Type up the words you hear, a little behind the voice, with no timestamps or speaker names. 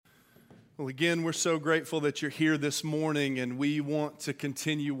Well, again, we're so grateful that you're here this morning, and we want to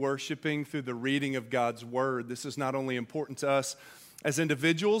continue worshiping through the reading of God's Word. This is not only important to us as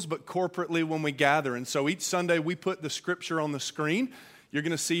individuals, but corporately when we gather. And so each Sunday we put the Scripture on the screen. You're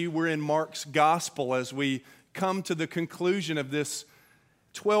going to see we're in Mark's Gospel as we come to the conclusion of this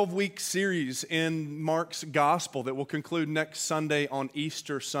 12-week series in Mark's Gospel that will conclude next Sunday on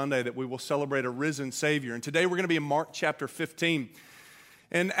Easter Sunday, that we will celebrate a risen Savior. And today we're going to be in Mark chapter 15.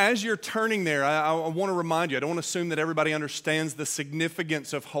 And as you're turning there, I want to remind you, I don't want to assume that everybody understands the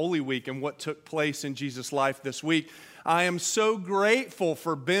significance of Holy Week and what took place in Jesus' life this week. I am so grateful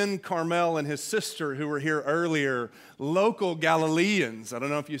for Ben Carmel and his sister who were here earlier, local Galileans. I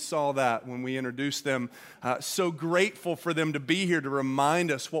don't know if you saw that when we introduced them. So grateful for them to be here to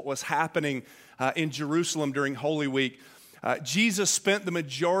remind us what was happening in Jerusalem during Holy Week. Jesus spent the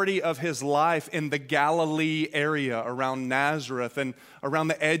majority of his life in the Galilee area around Nazareth and around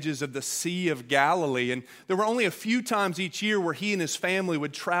the edges of the Sea of Galilee. And there were only a few times each year where he and his family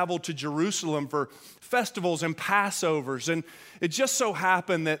would travel to Jerusalem for festivals and Passovers. And it just so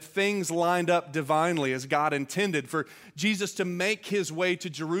happened that things lined up divinely as God intended for Jesus to make his way to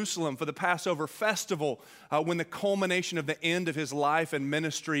Jerusalem for the Passover festival when the culmination of the end of his life and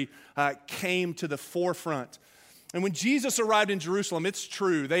ministry came to the forefront. And when Jesus arrived in Jerusalem, it's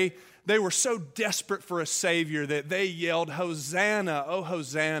true, they were so desperate for a Savior that they yelled, "Hosanna, oh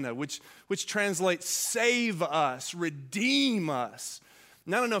Hosanna," which translates, "Save us, redeem us."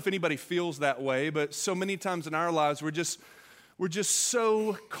 And I don't know if anybody feels that way, but so many times in our lives, we're just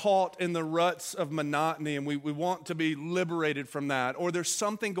so caught in the ruts of monotony, and we want to be liberated from that. Or there's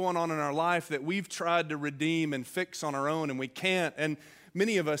something going on in our life that we've tried to redeem and fix on our own, and we can't. And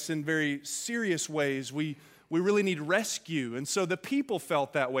many of us, in very serious ways, we really need rescue. And so the people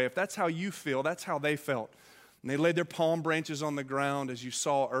felt that way. If that's how you feel, that's how they felt. And they laid their palm branches on the ground, as you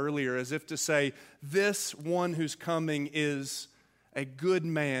saw earlier, as if to say, this one who's coming is a good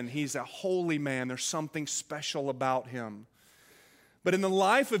man. He's a holy man. There's something special about him. But in the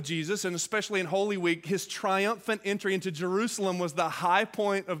life of Jesus, and especially in Holy Week, his triumphant entry into Jerusalem was the high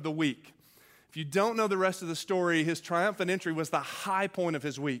point of the week. If you don't know the rest of the story, his triumphant entry was the high point of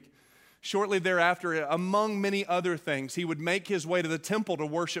his week. Shortly thereafter, among many other things, he would make his way to the temple to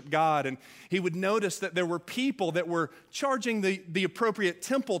worship God, and he would notice that there were people that were charging the appropriate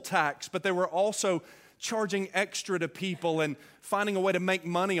temple tax, but they were also charging extra to people and finding a way to make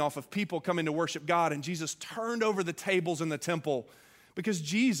money off of people coming to worship God. And Jesus turned over the tables in the temple because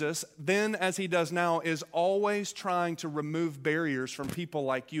Jesus, then as he does now, is always trying to remove barriers from people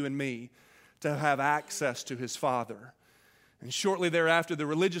like you and me to have access to his Father. And shortly thereafter, the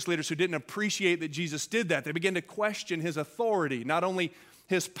religious leaders who didn't appreciate that Jesus did that, they began to question his authority, not only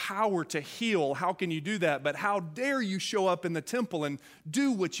his power to heal, how can you do that, but how dare you show up in the temple and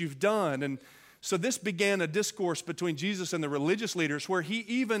do what you've done? And so this began a discourse between Jesus and the religious leaders where he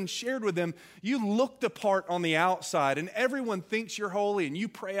even shared with them, you look the part on the outside and everyone thinks you're holy and you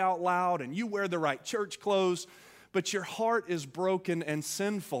pray out loud and you wear the right church clothes, but your heart is broken and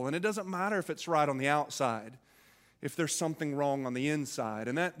sinful. And it doesn't matter if it's right on the outside, if there's something wrong on the inside.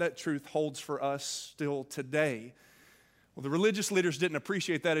 And that truth holds for us still today. Well, the religious leaders didn't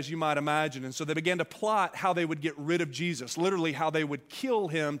appreciate that, as you might imagine, and so they began to plot how they would get rid of Jesus, literally how they would kill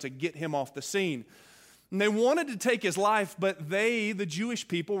him to get him off the scene. And they wanted to take his life, but they, the Jewish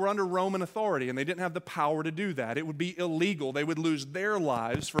people, were under Roman authority, and they didn't have the power to do that. It would be illegal. They would lose their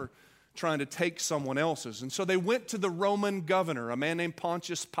lives for trying to take someone else's. And so they went to the Roman governor, a man named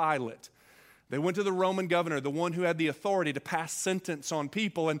Pontius Pilate. They went to the Roman governor, the one who had the authority to pass sentence on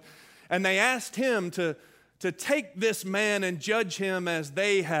people, and they asked him to take this man and judge him as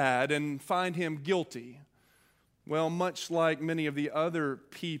they had and find him guilty. Well, much like many of the other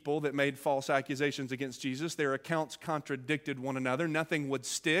people that made false accusations against Jesus, their accounts contradicted one another. Nothing would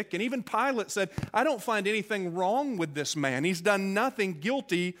stick. And even Pilate said, I don't find anything wrong with this man. He's done nothing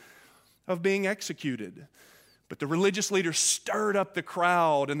guilty of being executed. But the religious leaders stirred up the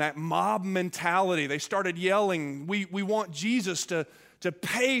crowd and that mob mentality. They started yelling, we want Jesus to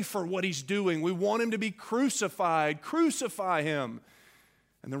pay for what he's doing. We want him to be crucified. Crucify him.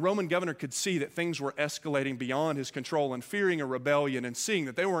 And the Roman governor could see that things were escalating beyond his control, and fearing a rebellion and seeing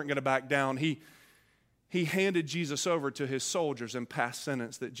that they weren't going to back down, he handed Jesus over to his soldiers and passed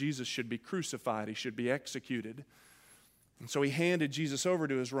sentence that Jesus should be crucified. He should be executed. And so he handed Jesus over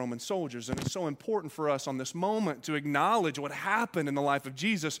to his Roman soldiers. And it's so important for us on this moment to acknowledge what happened in the life of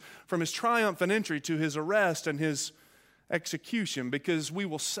Jesus from his triumphant entry to his arrest and his execution, because we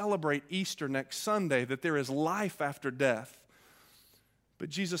will celebrate Easter next Sunday, that there is life after death. But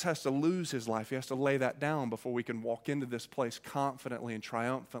Jesus has to lose his life. He has to lay that down before we can walk into this place confidently and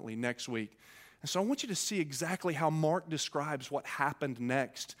triumphantly next week. And so I want you to see exactly how Mark describes what happened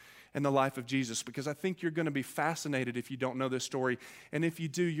next in the life of Jesus, because I think you're going to be fascinated if you don't know this story. And if you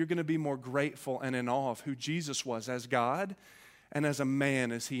do, you're going to be more grateful and in awe of who Jesus was as God and as a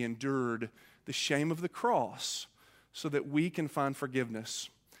man as he endured the shame of the cross so that we can find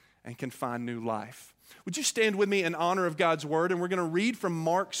forgiveness and can find new life. Would you stand with me in honor of God's word? And we're going to read from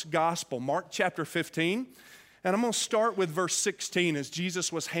Mark's gospel, Mark chapter 15. And I'm going to start with verse 16 as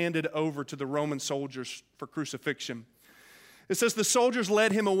Jesus was handed over to the Roman soldiers for crucifixion. It says, the soldiers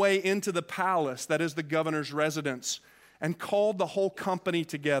led him away into the palace, that is the governor's residence, and called the whole company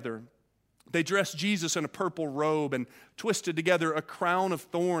together. They dressed Jesus in a purple robe and twisted together a crown of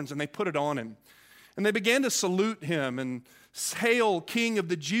thorns, and they put it on him. And they began to salute him, and "Hail, King of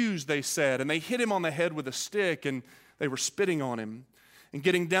the Jews," they said. And they hit him on the head with a stick, and they were spitting on him. And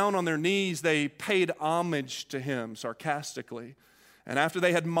getting down on their knees, they paid homage to him sarcastically. And after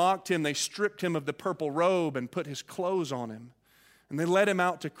they had mocked him, they stripped him of the purple robe and put his clothes on him. And they led him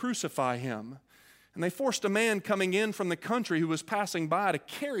out to crucify him. And they forced a man coming in from the country who was passing by to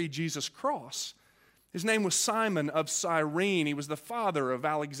carry Jesus' cross. His name was Simon of Cyrene. He was the father of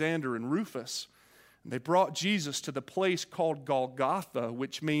Alexander and Rufus. And they brought Jesus to the place called Golgotha,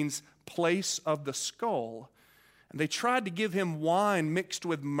 which means place of the skull. And they tried to give him wine mixed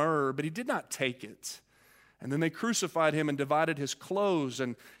with myrrh, but he did not take it. And then they crucified him and divided his clothes,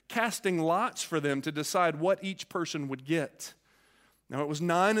 and casting lots for them to decide what each person would get. Now it was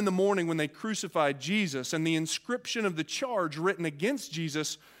 9 a.m. when they crucified Jesus, and the inscription of the charge written against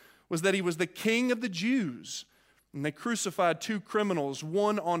Jesus was that he was the King of the Jews. And they crucified 2 criminals,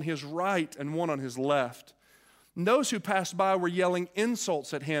 one on his right and one on his left. And those who passed by were yelling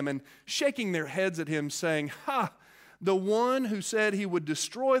insults at him and shaking their heads at him, saying, "Ha! The one who said he would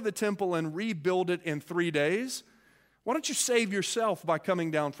destroy the temple and rebuild it in 3 days? Why don't you save yourself by coming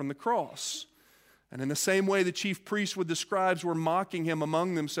down from the cross?" And in the same way, the chief priests with the scribes were mocking him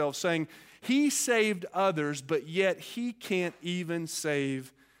among themselves, saying, "He saved others, but yet he can't even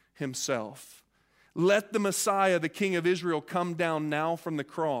save himself. Let the Messiah, the King of Israel, come down now from the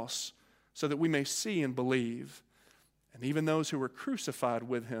cross so that we may see and believe." And even those who were crucified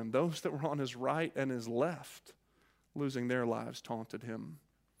with him, those that were on his right and his left, losing their lives, taunted him.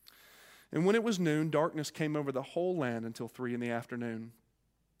 And when it was noon, darkness came over the whole land until 3 p.m.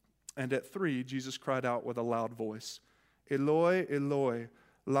 And at 3, Jesus cried out with a loud voice, "Eloi, Eloi,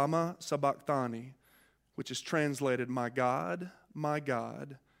 lama sabachthani," which is translated, my God,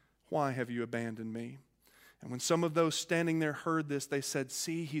 why have you abandoned me?" And when some of those standing there heard this, they said,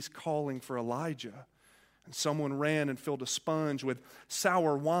 "See, he's calling for Elijah." And someone ran and filled a sponge with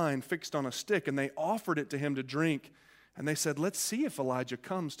sour wine fixed on a stick, and they offered it to him to drink. And they said, "Let's see if Elijah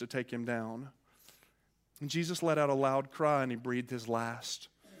comes to take him down." And Jesus let out a loud cry, and he breathed his last.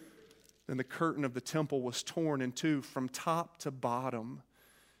 Then the curtain of the temple was torn in two from top to bottom.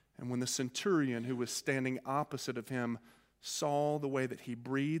 And when the centurion who was standing opposite of him saw the way that he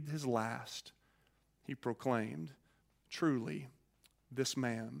breathed his last, he proclaimed, "Truly, this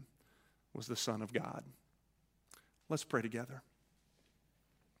man was the Son of God." Let's pray together.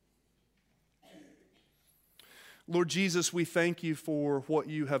 Lord Jesus, we thank you for what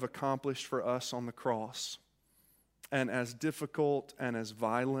you have accomplished for us on the cross. And as difficult and as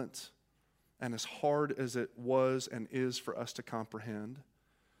violent and as hard as it was and is for us to comprehend,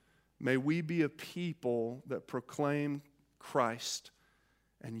 may we be a people that proclaim Christ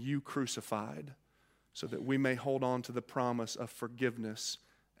and you crucified, so that we may hold on to the promise of forgiveness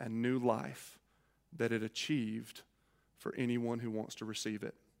and new life that it achieved for anyone who wants to receive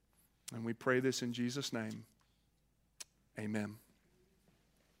it. And we pray this in Jesus' name. Amen.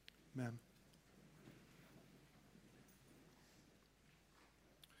 Amen.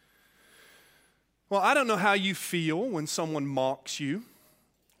 Well, I don't know how you feel when someone mocks you,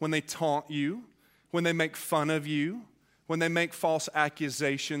 when they taunt you, when they make fun of you, when they make false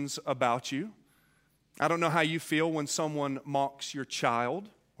accusations about you. I don't know how you feel when someone mocks your child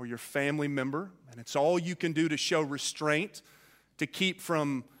or your family member, and it's all you can do to show restraint, to keep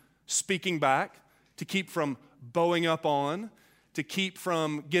from speaking back, to keep from bowing up on, to keep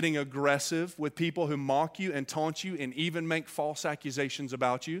from getting aggressive with people who mock you and taunt you and even make false accusations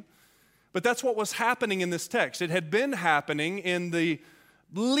about you. But that's what was happening in this text. It had been happening in the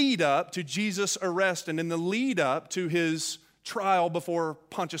lead up to Jesus' arrest and in the lead up to his trial before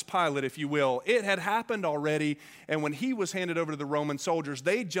Pontius Pilate, if you will. It had happened already, and when he was handed over to the Roman soldiers,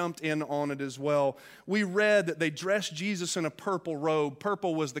 they jumped in on it as well. We read that they dressed Jesus in a purple robe.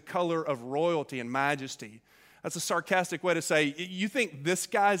 Purple was the color of royalty and majesty. That's a sarcastic way to say, you think this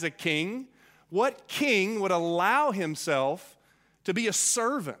guy's a king? What king would allow himself to be a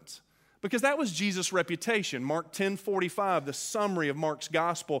servant? Because that was Jesus' reputation. Mark 10:45, the summary of Mark's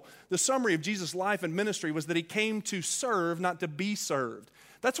gospel, the summary of Jesus' life and ministry was that he came to serve, not to be served.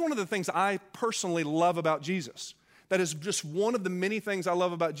 That's one of the things I personally love about Jesus. That is just one of the many things I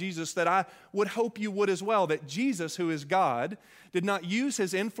love about Jesus that I would hope you would as well, that Jesus, who is God, did not use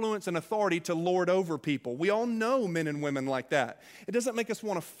his influence and authority to lord over people. We all know men and women like that. It doesn't make us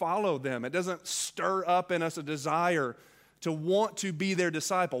want to follow them. It doesn't stir up in us a desire to want to be their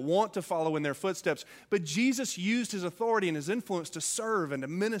disciple, want to follow in their footsteps. But Jesus used his authority and his influence to serve and to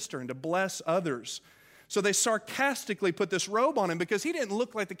minister and to bless others. So they sarcastically put this robe on him because he didn't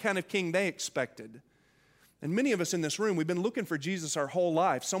look like the kind of king they expected. And many of us in this room, we've been looking for Jesus our whole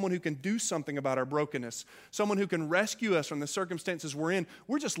life, someone who can do something about our brokenness, someone who can rescue us from the circumstances we're in.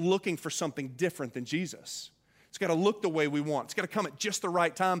 We're just looking for something different than Jesus. It's got to look the way we want. It's got to come at just the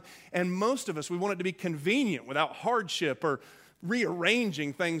right time. And most of us, we want it to be convenient without hardship or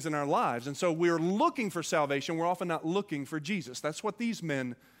rearranging things in our lives. And so we're looking for salvation. We're often not looking for Jesus. That's what these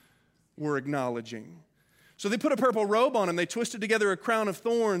men were acknowledging. So they put a purple robe on him, they twisted together a crown of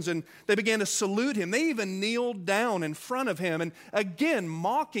thorns, and they began to salute him. They even kneeled down in front of him, and again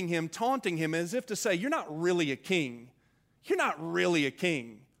mocking him, taunting him, as if to say, you're not really a king. You're not really a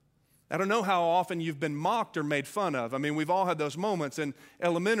king. I don't know how often you've been mocked or made fun of. I mean, we've all had those moments in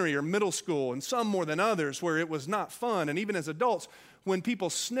elementary or middle school, and some more than others, where it was not fun. And even as adults, when people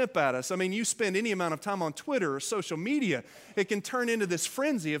snip at us, I mean, you spend any amount of time on Twitter or social media, it can turn into this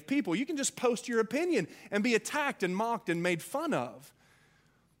frenzy of people. You can just post your opinion and be attacked and mocked and made fun of.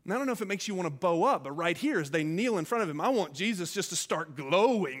 And I don't know if it makes you want to bow up, but right here, as they kneel in front of him, I want Jesus just to start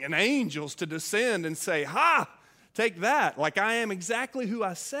glowing and angels to descend and say, ha! Take that, like I am exactly who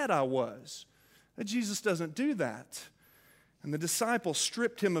I said I was. But Jesus doesn't do that. And the disciples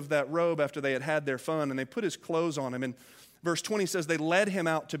stripped him of that robe after they had had their fun, and they put his clothes on him. And verse 20 says they led him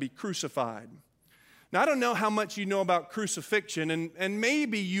out to be crucified. Now, I don't know how much you know about crucifixion, and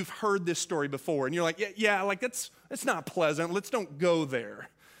maybe you've heard this story before, and you're like, yeah, like it's not pleasant. Let's don't go there.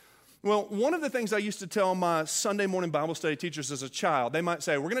 Well, one of the things I used to tell my Sunday morning Bible study teachers as a child, they might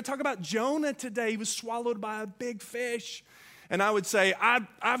say, we're going to talk about Jonah today. He was swallowed by a big fish. And I would say,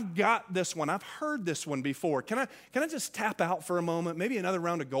 I've got this one. I've heard this one before. Can I just tap out for a moment? Maybe another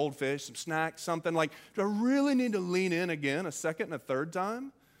round of goldfish, some snacks, something like, do I really need to lean in again a second and a third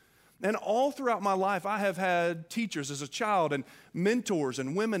time? And all throughout my life, I have had teachers as a child and mentors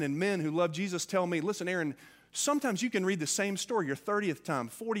and women and men who love Jesus tell me, listen, Aaron, sometimes you can read the same story your 30th time,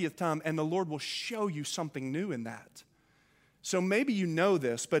 40th time, and the Lord will show you something new in that. So maybe you know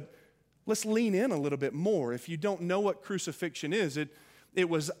this, but let's lean in a little bit more. If you don't know what crucifixion is, it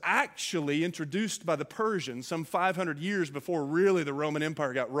was actually introduced by the Persians some 500 years before really the Roman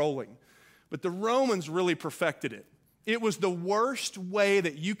Empire got rolling. But the Romans really perfected it. It was the worst way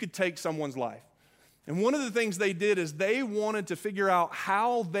that you could take someone's life. And one of the things they did is they wanted to figure out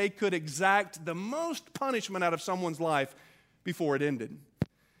how they could exact the most punishment out of someone's life before it ended.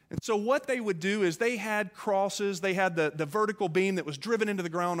 And so what they would do is they had crosses, they had the vertical beam that was driven into the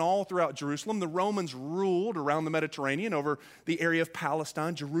ground all throughout Jerusalem. The Romans ruled around the Mediterranean over the area of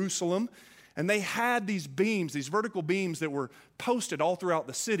Palestine, Jerusalem. And they had these beams, these vertical beams that were posted all throughout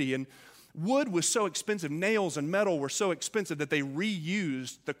the city. And wood was so expensive, nails and metal were so expensive that they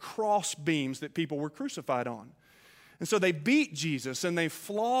reused the cross beams that people were crucified on. And so they beat Jesus and they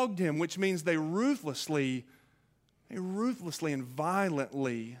flogged him, which means they ruthlessly and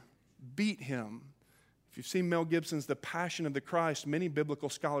violently beat him. If you've seen Mel Gibson's The Passion of the Christ, many biblical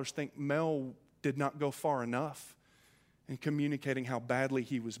scholars think Mel did not go far enough in communicating how badly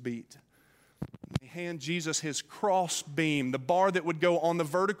he was beat. They hand Jesus his cross beam, the bar that would go on the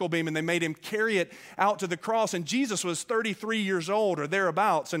vertical beam, and they made him carry it out to the cross. And Jesus was 33 years old or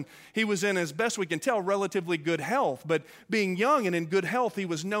thereabouts, and he was in, as best we can tell, relatively good health. But being young and in good health, he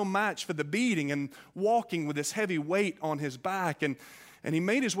was no match for the beating and walking with this heavy weight on his back. And he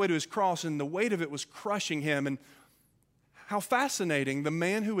made his way to his cross, and the weight of it was crushing him. And how fascinating, the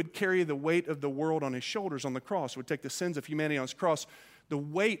man who would carry the weight of the world on his shoulders on the cross, would take the sins of humanity on his cross. The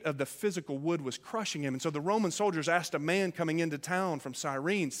weight of the physical wood was crushing him. And so the Roman soldiers asked a man coming into town from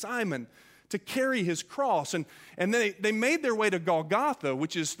Cyrene, Simon, to carry his cross. And they made their way to Golgotha,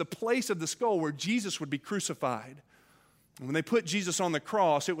 which is the place of the skull where Jesus would be crucified. And when they put Jesus on the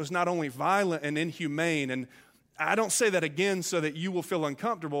cross, it was not only violent and inhumane. And I don't say that again so that you will feel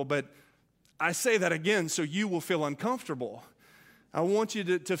uncomfortable, but I say that again so you will feel uncomfortable. I want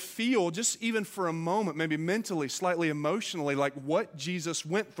you to feel, just even for a moment, maybe mentally, slightly emotionally, like what Jesus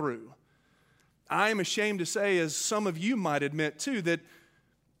went through. I am ashamed to say, as some of you might admit too, that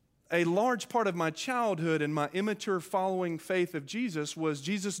a large part of my childhood and my immature following faith of Jesus was,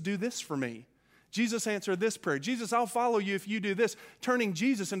 Jesus, do this for me. Jesus, answer this prayer. Jesus, I'll follow you if you do this. Turning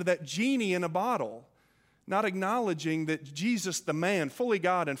Jesus into that genie in a bottle. Not acknowledging that Jesus, the man, fully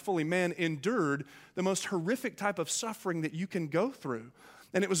God and fully man, endured the most horrific type of suffering that you can go through.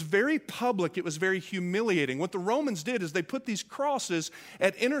 And it was very public. It was very humiliating. What the Romans did is they put these crosses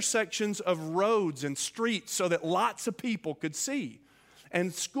at intersections of roads and streets so that lots of people could see.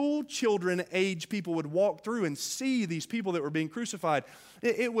 And school children age people would walk through and see these people that were being crucified.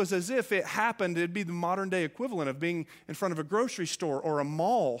 It was as if it happened. It'd be the modern day equivalent of being in front of a grocery store or a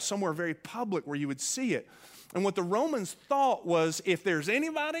mall, somewhere very public where you would see it. And what the Romans thought was, if there's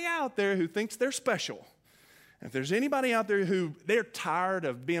anybody out there who thinks they're special, if there's anybody out there who they're tired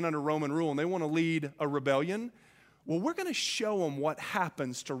of being under Roman rule and they want to lead a rebellion, well, we're going to show them what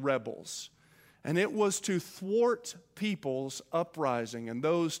happens to rebels. And it was to thwart people's uprising and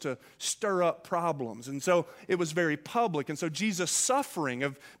those to stir up problems. And so it was very public. And so Jesus' suffering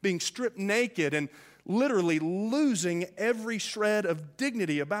of being stripped naked and literally losing every shred of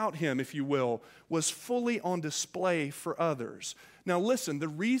dignity about him, if you will, was fully on display for others. Now listen, the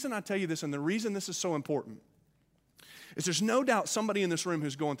reason I tell you this and the reason this is so important is there's no doubt somebody in this room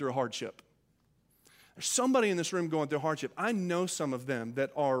who's going through a hardship. There's somebody in this room going through hardship. I know some of them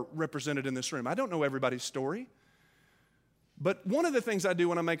that are represented in this room. I don't know everybody's story. But one of the things I do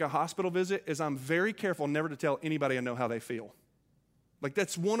when I make a hospital visit is I'm very careful never to tell anybody I know how they feel. Like,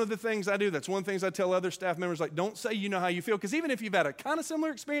 that's one of the things I do. That's one of the things I tell other staff members, like, don't say you know how you feel, because even if you've had a kind of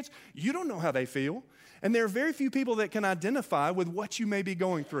similar experience, you don't know how they feel. And there are very few people that can identify with what you may be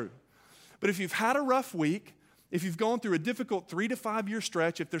going through. But if you've had a rough week, if you've gone through a difficult 3 to 5 year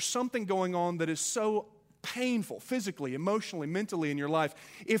stretch, if there's something going on that is so painful, physically, emotionally, mentally in your life,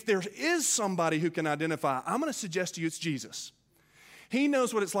 if there is somebody who can identify, I'm going to suggest to you it's Jesus. He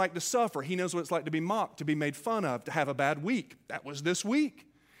knows what it's like to suffer. He knows what it's like to be mocked, to be made fun of, to have a bad week. That was this week.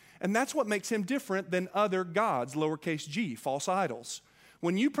 And that's what makes him different than other gods, lowercase g, false idols.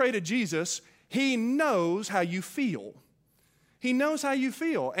 When you pray to Jesus, he knows how you feel. He knows how you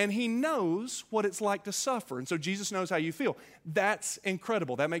feel, and he knows what it's like to suffer. And so Jesus knows how you feel. That's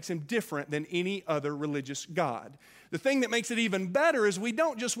incredible. That makes him different than any other religious god. The thing that makes it even better is we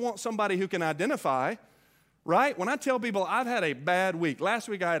don't just want somebody who can identify, right? When I tell people I've had a bad week, last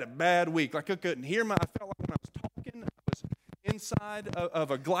week I had a bad week, like I couldn't hear I felt like when I was talking, I was inside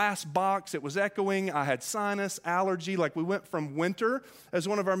of a glass box. It was echoing. I had sinus allergy. Like, we went from winter, as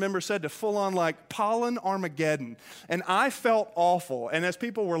one of our members said, to full on like pollen Armageddon. And I felt awful. And as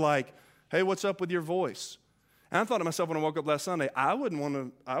people were like, hey, what's up with your voice? And I thought to myself when I woke up last Sunday, I wouldn't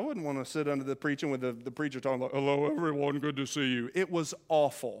want to sit under the preaching with the preacher talking like, hello, everyone, good to see you. It was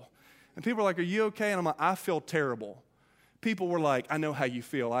awful. And people were like, are you okay? And I'm like, I feel terrible. People were like, I know how you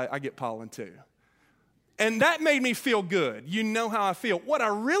feel. I get pollen too. And that made me feel good. You know how I feel. What I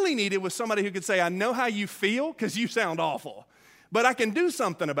really needed was somebody who could say, I know how you feel because you sound awful, but I can do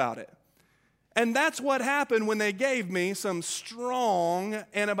something about it. And that's what happened when they gave me some strong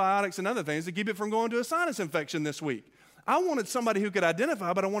antibiotics and other things to keep it from going to a sinus infection this week. I wanted somebody who could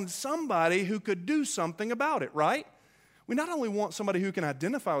identify, but I wanted somebody who could do something about it, right? We not only want somebody who can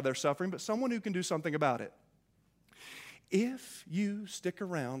identify with their suffering, but someone who can do something about it. If you stick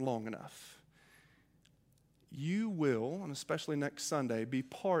around long enough, you will, and especially next Sunday, be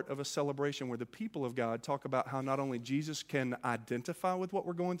part of a celebration where the people of God talk about how not only Jesus can identify with what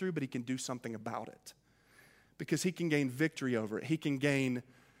we're going through, but he can do something about it. Because he can gain victory over it. He can gain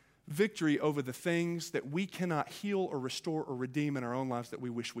victory over the things that we cannot heal or restore or redeem in our own lives that we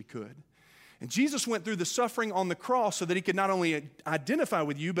wish we could. And Jesus went through the suffering on the cross so that he could not only identify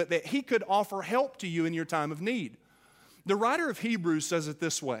with you, but that he could offer help to you in your time of need. The writer of Hebrews says it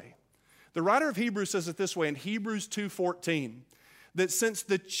this way. The writer of Hebrews says it this way in Hebrews 2:14, that since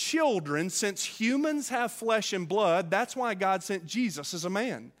humans have flesh and blood, that's why God sent Jesus as a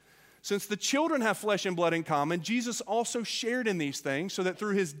man. Since the children have flesh and blood in common, Jesus also shared in these things so that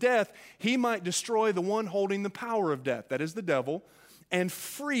through his death, he might destroy the one holding the power of death, that is the devil, and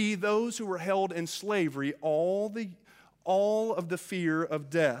free those who were held in slavery, all of the fear of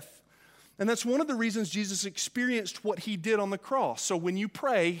death. And that's one of the reasons Jesus experienced what he did on the cross. So when you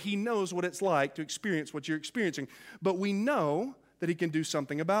pray, he knows what it's like to experience what you're experiencing. But we know that he can do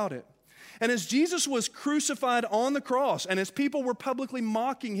something about it. And as Jesus was crucified on the cross, and as people were publicly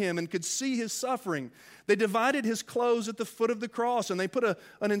mocking him and could see his suffering, they divided his clothes at the foot of the cross, and they put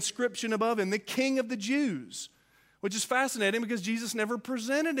an inscription above him, the King of the Jews, which is fascinating because Jesus never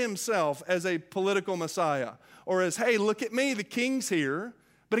presented himself as a political Messiah or as, hey, look at me, the king's here.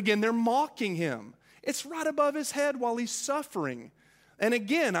 But again, they're mocking him. It's right above his head while he's suffering. And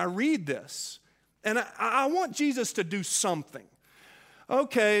again, I read this, and I want Jesus to do something.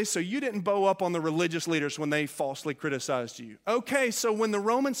 Okay, so you didn't bow up on the religious leaders when they falsely criticized you. Okay, so when the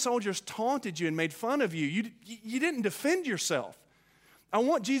Roman soldiers taunted you and made fun of you, you didn't defend yourself. I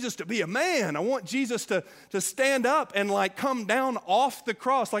want Jesus to be a man. I want Jesus to stand up and like come down off the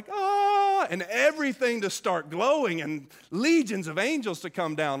cross like, and everything to start glowing and legions of angels to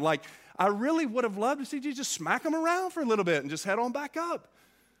come down. Like, I really would have loved to see Jesus smack them around for a little bit and just head on back up.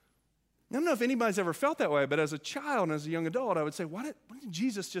 I don't know if anybody's ever felt that way, but as a child and as a young adult, I would say, why didn't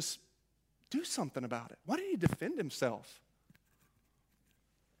Jesus just do something about it? Why did he defend himself?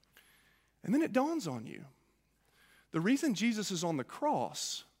 And then it dawns on you. The reason Jesus is on the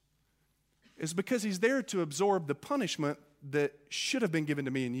cross is because he's there to absorb the punishment that should have been given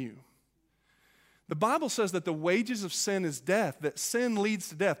to me and you. The Bible says that the wages of sin is death, that sin leads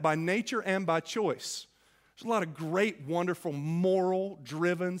to death by nature and by choice. There's a lot of great, wonderful,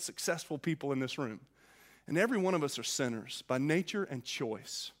 moral-driven, successful people in this room. And every one of us are sinners by nature and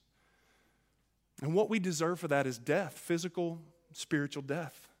choice. And what we deserve for that is death, physical, spiritual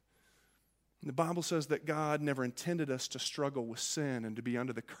death. And the Bible says that God never intended us to struggle with sin and to be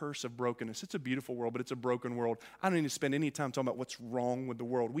under the curse of brokenness. It's a beautiful world, but it's a broken world. I don't need to spend any time talking about what's wrong with the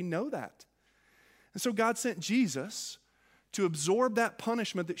world. We know that. And so God sent Jesus to absorb that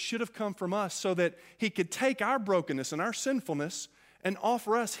punishment that should have come from us so that he could take our brokenness and our sinfulness and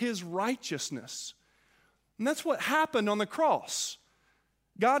offer us his righteousness. And that's what happened on the cross.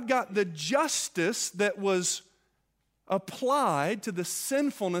 God got the justice that was applied to the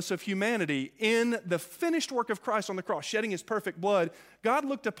sinfulness of humanity in the finished work of Christ on the cross, shedding his perfect blood. God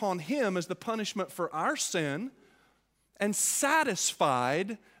looked upon him as the punishment for our sin and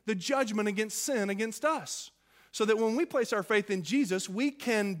satisfied the judgment against sin against us. So that when we place our faith in Jesus, we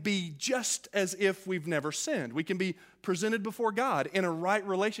can be just as if we've never sinned. We can be presented before God in a right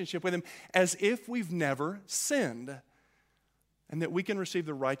relationship with him as if we've never sinned. And that we can receive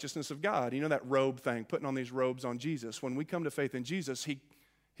the righteousness of God. You know that robe thing, putting on these robes on Jesus. When we come to faith in Jesus, he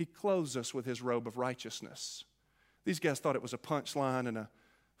clothes us with his robe of righteousness. These guys thought it was a punchline and a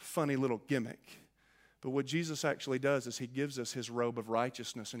funny little gimmick. But what Jesus actually does is he gives us his robe of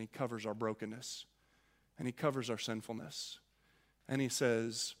righteousness and he covers our brokenness. And he covers our sinfulness. And he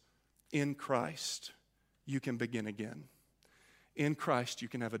says, in Christ, you can begin again. In Christ, you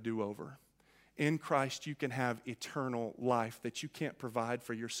can have a do-over. In Christ, you can have eternal life that you can't provide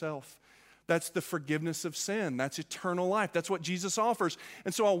for yourself. That's the forgiveness of sin. That's eternal life. That's what Jesus offers.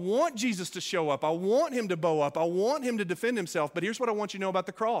 And so I want Jesus to show up. I want him to bow up. I want him to defend himself. But here's what I want you to know about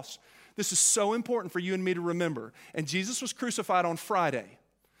the cross. This is so important for you and me to remember. And Jesus was crucified on Friday.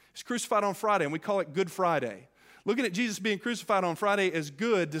 He's crucified on Friday, and we call it Good Friday. Looking at Jesus being crucified on Friday as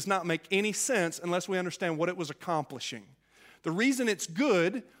good does not make any sense unless we understand what it was accomplishing. The reason it's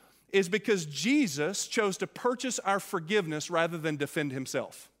good is because Jesus chose to purchase our forgiveness rather than defend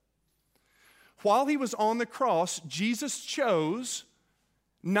himself. While he was on the cross, Jesus chose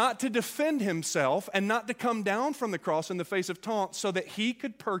not to defend himself and not to come down from the cross in the face of taunts so that he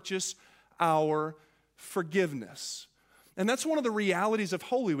could purchase our forgiveness. And that's one of the realities of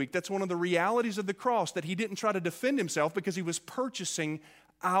Holy Week. That's one of the realities of the cross, that he didn't try to defend himself because he was purchasing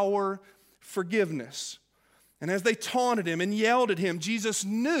our forgiveness. And as they taunted him and yelled at him, Jesus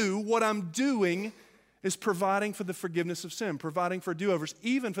knew what I'm doing is providing for the forgiveness of sin, providing for do-overs,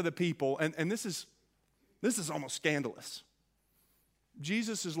 even for the people. And this is almost scandalous.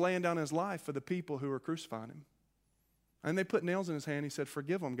 Jesus is laying down his life for the people who are crucifying him. And they put nails in his hand. He said,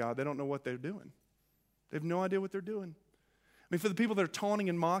 forgive them, God. They don't know what they're doing. They have no idea what they're doing. I mean, for the people that are taunting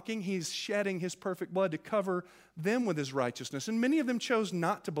and mocking, he's shedding his perfect blood to cover them with his righteousness. And many of them chose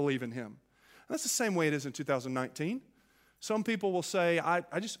not to believe in him. And that's the same way it is in 2019. Some people will say, I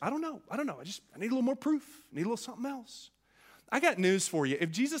don't know. I need a little more proof. I need a little something else. I got news for you.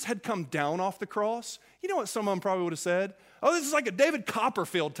 If Jesus had come down off the cross, you know what some of them probably would have said? Oh, this is like a David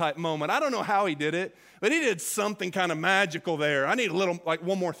Copperfield type moment. I don't know how he did it, but he did something kind of magical there. I need a little, like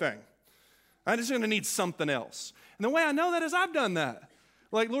one more thing. I'm just going to need something else. And the way I know that is I've done that.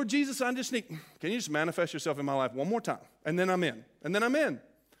 Like, Lord Jesus, can you just manifest yourself in my life one more time? And then I'm in. And then I'm in.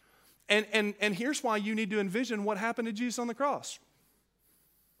 And here's why you need to envision what happened to Jesus on the cross.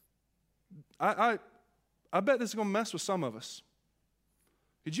 I bet this is going to mess with some of us.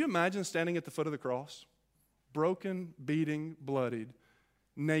 Could you imagine standing at the foot of the cross? Broken, beating, bloodied,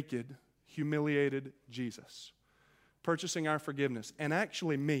 naked, humiliated Jesus. Purchasing our forgiveness. And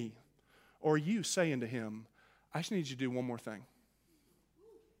actually me, or you saying to him, I just need you to do one more thing.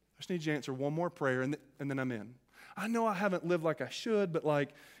 I just need you to answer one more prayer, and then I'm in. I know I haven't lived like I should, but like,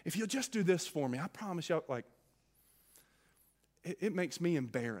 if you'll just do this for me, I promise you, like, it makes me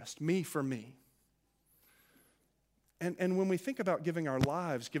embarrassed, me for me. And when we think about giving our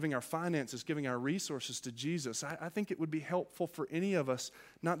lives, giving our finances, giving our resources to Jesus, I think it would be helpful for any of us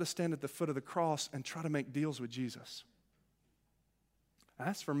not to stand at the foot of the cross and try to make deals with Jesus.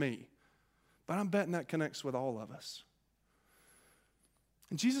 That's for me. But I'm betting that connects with all of us.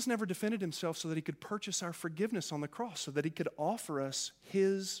 And Jesus never defended himself so that he could purchase our forgiveness on the cross, so that he could offer us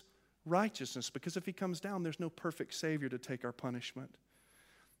his righteousness. Because if he comes down, there's no perfect Savior to take our punishment.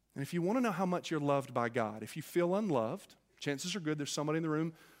 And if you want to know how much you're loved by God, if you feel unloved, chances are good there's somebody in the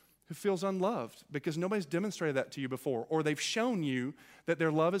room who feels unloved because nobody's demonstrated that to you before, or they've shown you that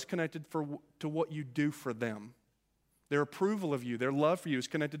their love is connected to what you do for them. Their approval of you, their love for you is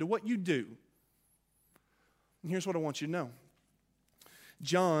connected to what you do. And here's what I want you to know.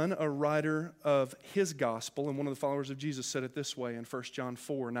 John, a writer of his gospel and one of the followers of Jesus, said it this way in 1 John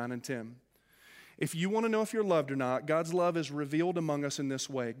 4, 9 and 10. If you want to know if you're loved or not, God's love is revealed among us in this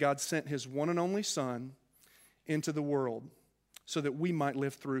way. God sent his one and only Son into the world so that we might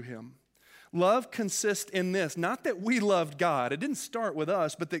live through him. Love consists in this, not that we loved God. It didn't start with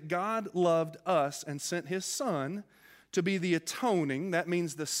us, but that God loved us and sent his Son to be the atoning, that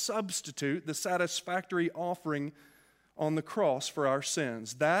means the substitute, the satisfactory offering on the cross for our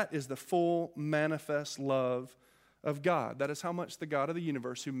sins. That is the full manifest love of God. That is how much the God of the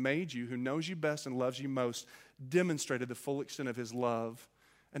universe, who made you, who knows you best and loves you most, demonstrated the full extent of his love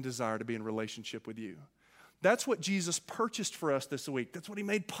and desire to be in relationship with you. That's what Jesus purchased for us this week. That's what he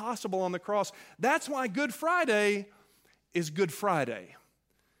made possible on the cross. That's why Good Friday is Good Friday.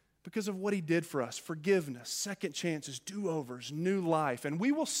 Because of what he did for us. Forgiveness, second chances, do-overs, new life. And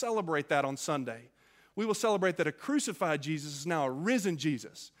we will celebrate that on Sunday. We will celebrate that a crucified Jesus is now a risen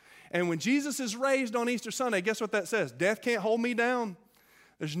Jesus. And when Jesus is raised on Easter Sunday, guess what that says? Death can't hold me down.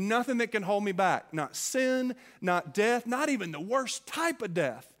 There's nothing that can hold me back. Not sin, not death, not even the worst type of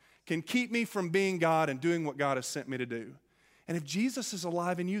death can keep me from being God and doing what God has sent me to do. And if Jesus is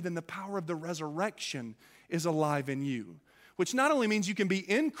alive in you, then the power of the resurrection is alive in you. Which not only means you can be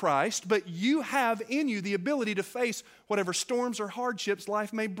in Christ, but you have in you the ability to face whatever storms or hardships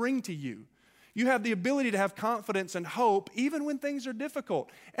life may bring to you. You have the ability to have confidence and hope even when things are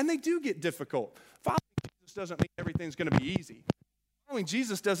difficult. And they do get difficult. Following Jesus doesn't mean everything's going to be easy. Following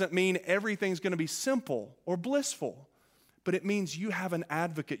Jesus doesn't mean everything's going to be simple or blissful. But it means you have an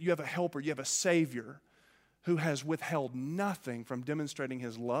advocate, you have a helper, you have a Savior who has withheld nothing from demonstrating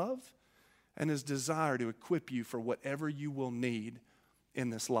his love and his desire to equip you for whatever you will need in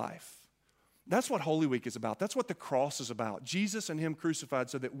this life. That's what Holy Week is about. That's what the cross is about. Jesus and him crucified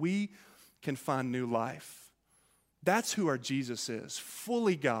so that we can find new life. That's who our Jesus is,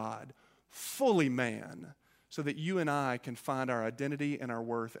 fully God, fully man, so that you and I can find our identity and our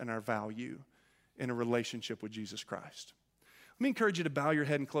worth and our value in a relationship with Jesus Christ. Let me encourage you to bow your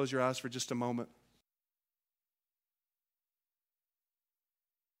head and close your eyes for just a moment.